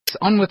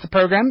On with the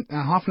program.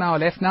 Half an hour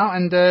left now,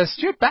 and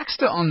Stuart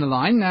Baxter on the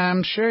line.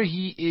 I'm sure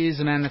he is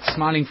a man that's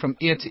smiling from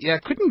ear to ear.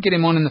 Couldn't get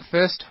him on in the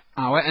first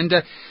hour, and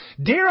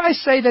dare I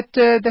say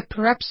that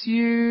perhaps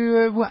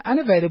you were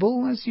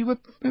unavailable as you were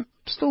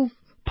still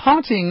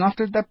partying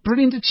after that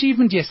brilliant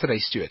achievement yesterday,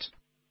 Stuart.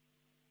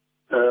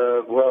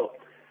 Well,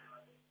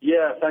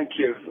 yeah, thank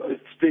you.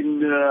 It's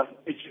been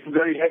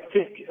very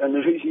hectic, and the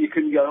reason you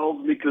couldn't get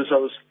hold of me because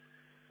I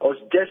was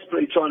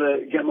desperately trying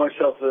to get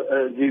myself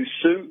a new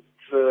suit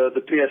for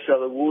the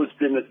PSL Awards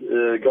dinner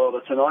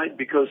gala tonight,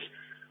 because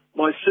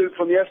my suit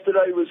from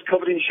yesterday was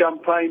covered in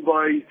champagne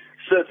by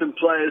certain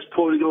players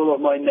pouring it all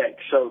on my neck.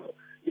 So,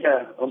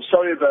 yeah, I'm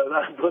sorry about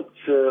that, but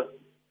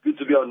good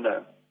to be on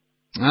now.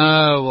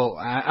 Oh, well,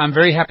 I'm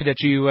very happy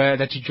that you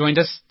joined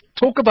us.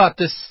 Talk about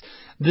this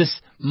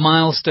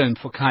milestone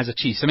for Kaizer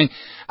Chiefs. I mean,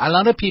 a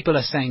lot of people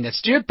are saying that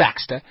Stuart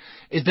Baxter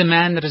is the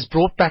man that has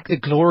brought back the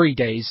glory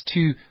days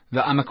to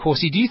the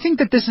Amakosi. Do you think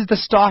that this is the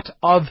start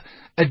of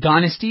a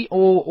dynasty,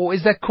 or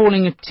is that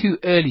calling it too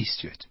early,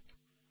 Stuart?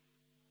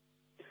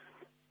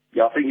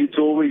 Yeah, I think it's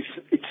always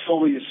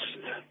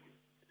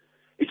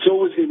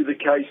going to be the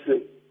case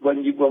that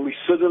when we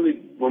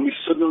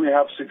suddenly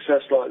have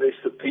success like this,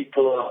 that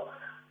people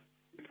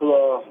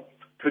are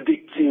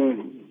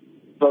predicting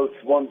both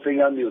one thing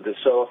and the other.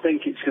 So I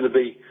think it's going to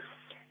be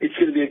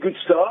a good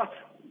start,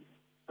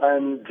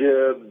 and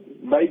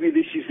maybe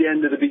this is the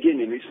end of the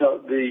beginning. It's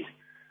not the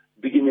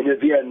beginning of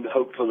the end,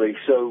 hopefully.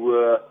 So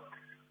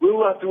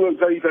we'll have to work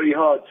very, very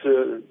hard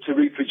to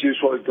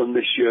reproduce what we've done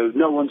this year.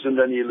 No one's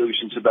under any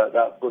illusions about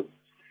that, but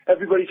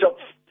everybody's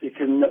optimistic,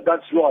 and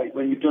that's right.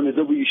 When you've done a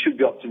double, you should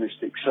be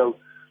optimistic. So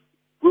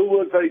we'll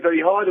work very,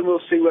 very hard, and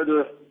we'll see where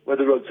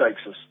the road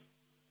takes us.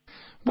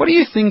 What do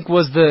you think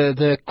was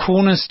the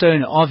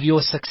cornerstone of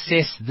your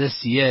success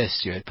this year,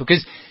 Stuart?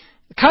 Because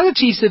Kaizer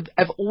Chiefs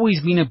have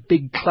always been a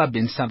big club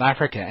in South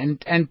Africa,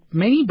 and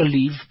many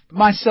believe,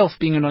 myself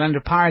being an Orlando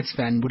Pirates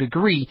fan, would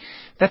agree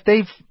that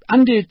they've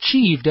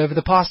underachieved over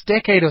the past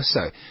decade or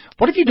so.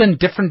 What have you done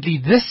differently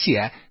this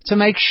year to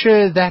make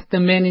sure that the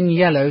men in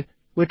yellow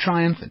were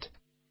triumphant?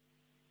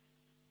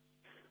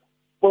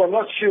 Well, I'm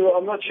not sure.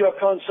 I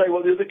can't say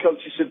what the other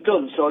coaches have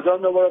done, so I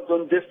don't know what I've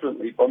done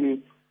differently. I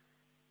mean,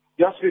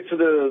 you asked me for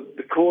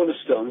the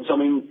cornerstones. I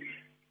mean,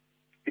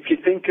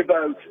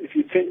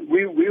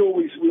 we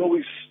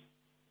always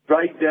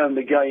break down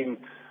the game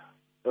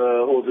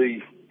or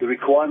the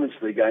requirements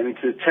of the game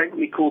into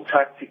technical,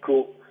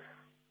 tactical,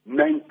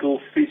 mental,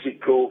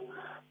 physical,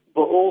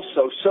 but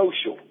also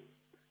social.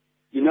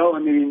 You know, I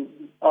mean,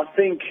 I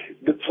think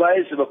the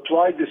players have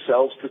applied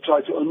themselves to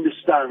try to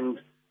understand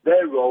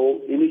their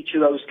role in each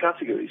of those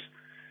categories.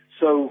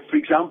 So, for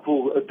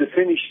example, at the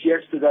finish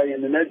yesterday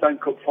in the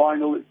Nedbank Cup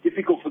final, it's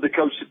difficult for the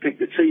coach to pick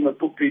the team and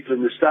put people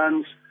in the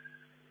stands.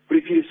 But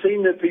if you've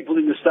seen the people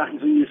in the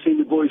stands and you've seen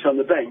the boys on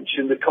the bench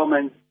and the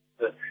comment,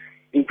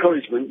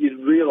 encouragement, you'd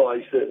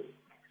realise that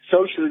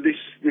socially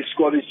this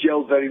squad has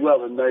gelled very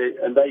well, and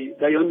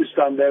they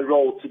understand their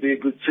role to be a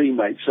good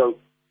teammate. So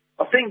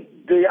I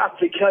think the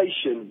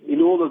application in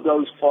all of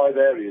those 5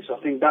 areas, I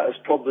think that has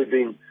probably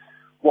been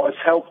what has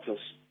helped us.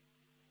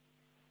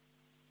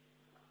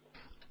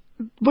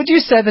 Would you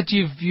say that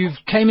you've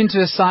came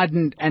into a side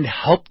and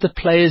helped the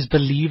players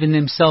believe in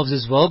themselves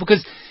as well?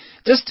 Because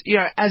just, you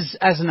know, as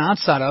an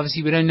outsider,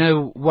 obviously we don't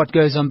know what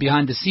goes on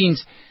behind the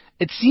scenes.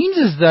 It seems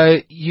as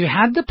though you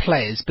had the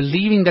players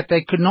believing that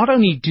they could not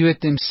only do it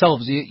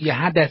themselves, you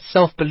had that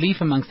self-belief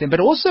amongst them, but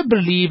also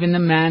believe in the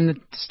man that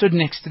stood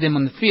next to them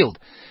on the field.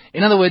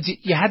 In other words,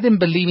 you had them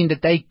believing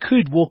that they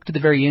could walk to the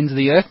very ends of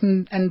the earth,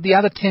 and the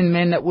other 10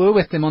 men that were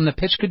with them on the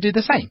pitch could do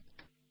the same.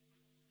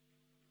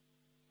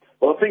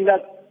 Well, I think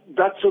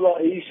that's a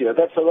lot easier.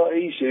 That's a lot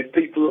easier if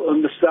people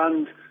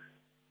understand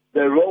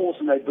their roles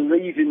and they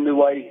believe in the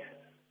way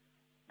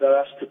they're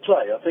asked to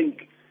play. I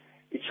think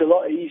it's a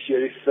lot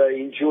easier if they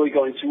enjoy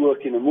going to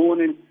work in the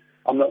morning.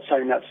 I'm not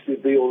saying that's the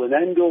be all and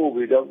end all.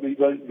 We don't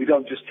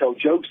just tell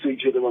jokes to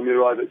each other when we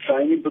arrive at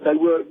training, but they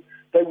work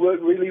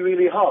really,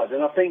 really hard.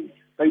 And I think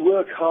they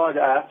work hard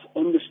at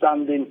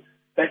understanding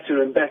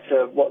better and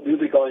better what the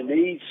other guy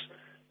needs,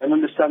 and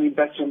understanding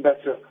better and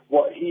better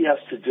what he has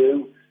to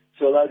do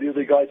to allow the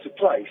other guy to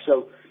play.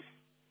 So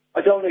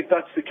I don't know if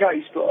that's the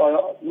case,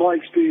 but my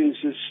experience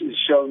has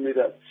shown me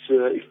that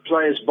if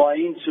players buy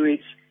into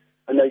it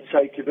and they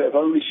take a bit of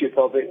ownership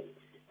of it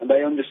and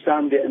they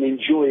understand it and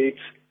enjoy it,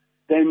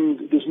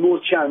 then there's more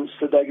chance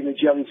that they're going to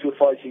gel into a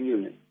fighting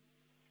unit.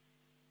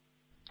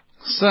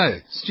 So,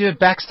 Stuart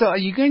Baxter, are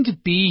you going to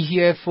be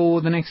here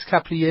for the next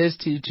couple of years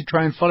to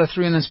try and follow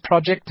through on this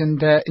project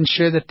and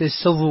ensure that there's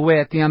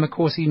silverware at the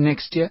Amakosi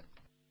next year?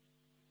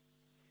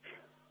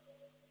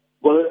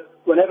 Well,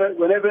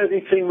 whenever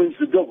any team wins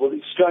the double,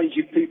 it's strange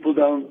if people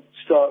don't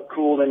start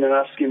calling and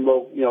asking,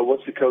 well, you know,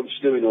 what's the coach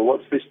doing, or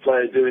what's this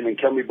player doing, and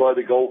can we buy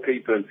the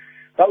goalkeeper? And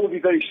that would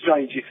be very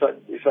strange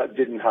if that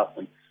didn't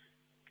happen.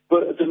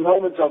 But at the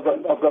moment,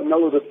 I've got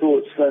no other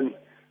thoughts than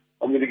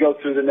I'm going to go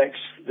through the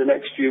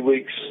next few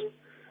weeks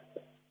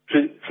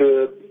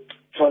for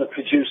trying to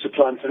produce a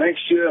plan for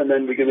next year, and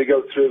then we're going to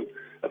go through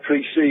a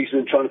pre-season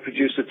and trying to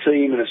produce a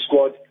team and a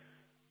squad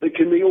that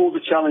can meet all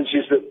the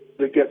challenges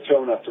that get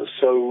thrown at us.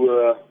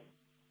 So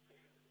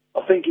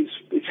I think it's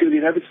going to be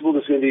inevitable.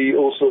 There's going to be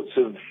all sorts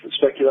of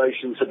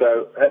speculations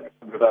about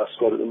our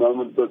squad at the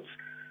moment, but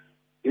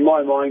in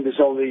my mind, there's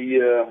only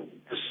the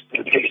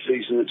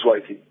pre-season that's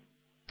waiting.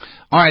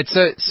 All right,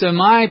 so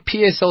my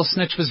PSL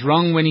snitch was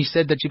wrong when he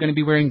said that you're going to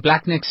be wearing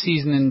black next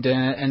season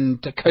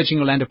and coaching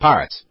Orlando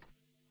Pirates.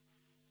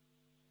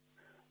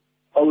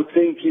 I would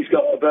think he's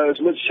got about as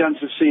much chance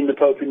of seeing the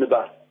Pope in the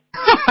bath.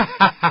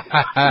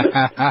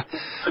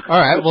 All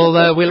right, well,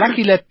 we're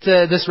lucky that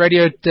this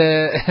radio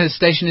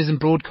station isn't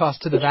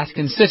broadcast to the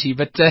Vatican City,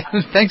 but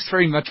thanks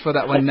very much for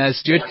that one,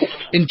 Stuart.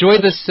 Enjoy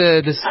this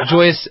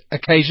joyous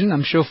occasion,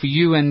 I'm sure, for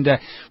you and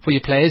for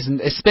your players,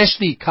 and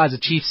especially Kaiser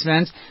Chiefs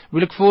fans.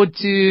 We look forward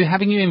to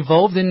having you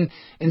involved in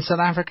South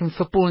African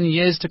football in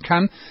years to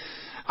come.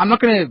 I'm not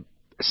going to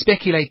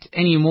speculate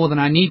any more than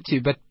I need to,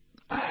 but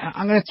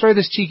I'm going to throw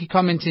this cheeky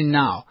comment in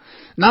now.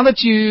 Now that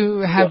you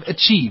have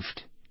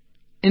achieved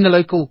in the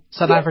local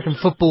South African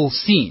football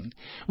scene,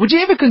 would you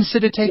ever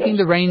consider taking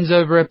the reins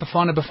over at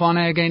Bafana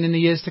Bafana again in the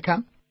years to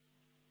come?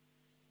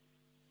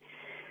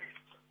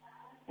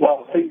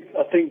 Well,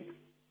 I think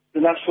the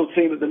national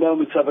team at the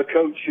moment have a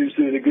coach who's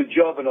doing a good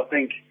job, and I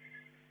think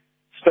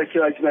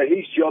speculating about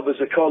his job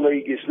as a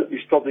colleague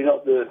is probably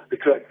not the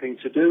correct thing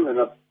to do,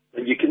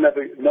 and you can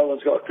never, no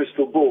one's got a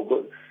crystal ball,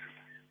 but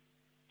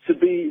to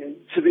be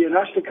a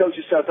national coach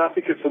of South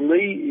Africa, for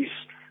me, is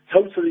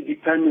totally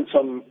dependent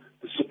on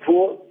the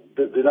support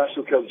that the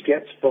national coach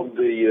gets from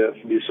the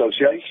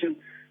association,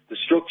 the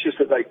structures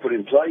that they put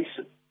in place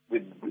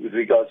with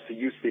regards to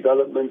youth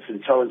development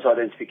and talent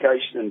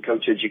identification and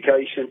coach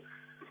education.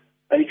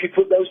 And if you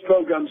put those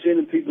programs in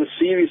and people are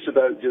serious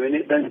about doing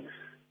it, then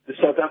the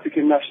South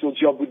African national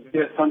job would be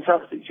a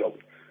fantastic job.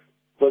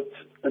 But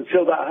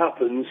until that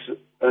happens,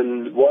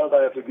 and while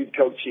they have a good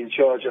coach in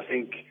charge, I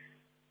think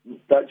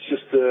that's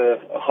just a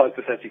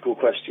hypothetical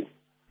question.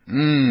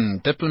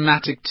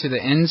 Diplomatic to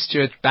the end.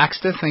 Stuart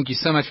Baxter, thank you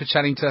so much for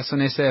chatting to us on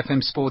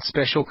SAFM Sports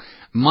Special.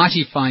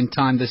 Mighty fine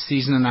time this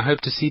season, and I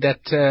hope to see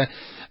that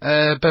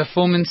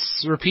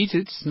performance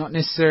repeated. Not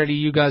necessarily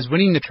you guys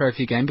winning the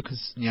trophy game,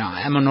 because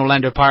I am an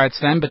Orlando Pirates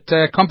fan, but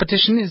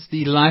competition is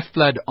the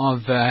lifeblood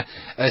of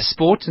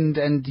sport,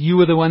 and you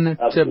were the one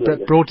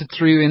that brought it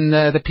through in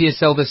the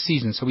PSL this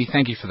season, so we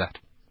thank you for that.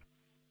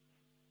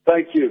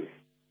 Thank you.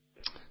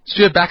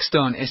 Stuart Baxter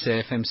on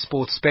SAFM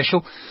Sports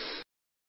Special.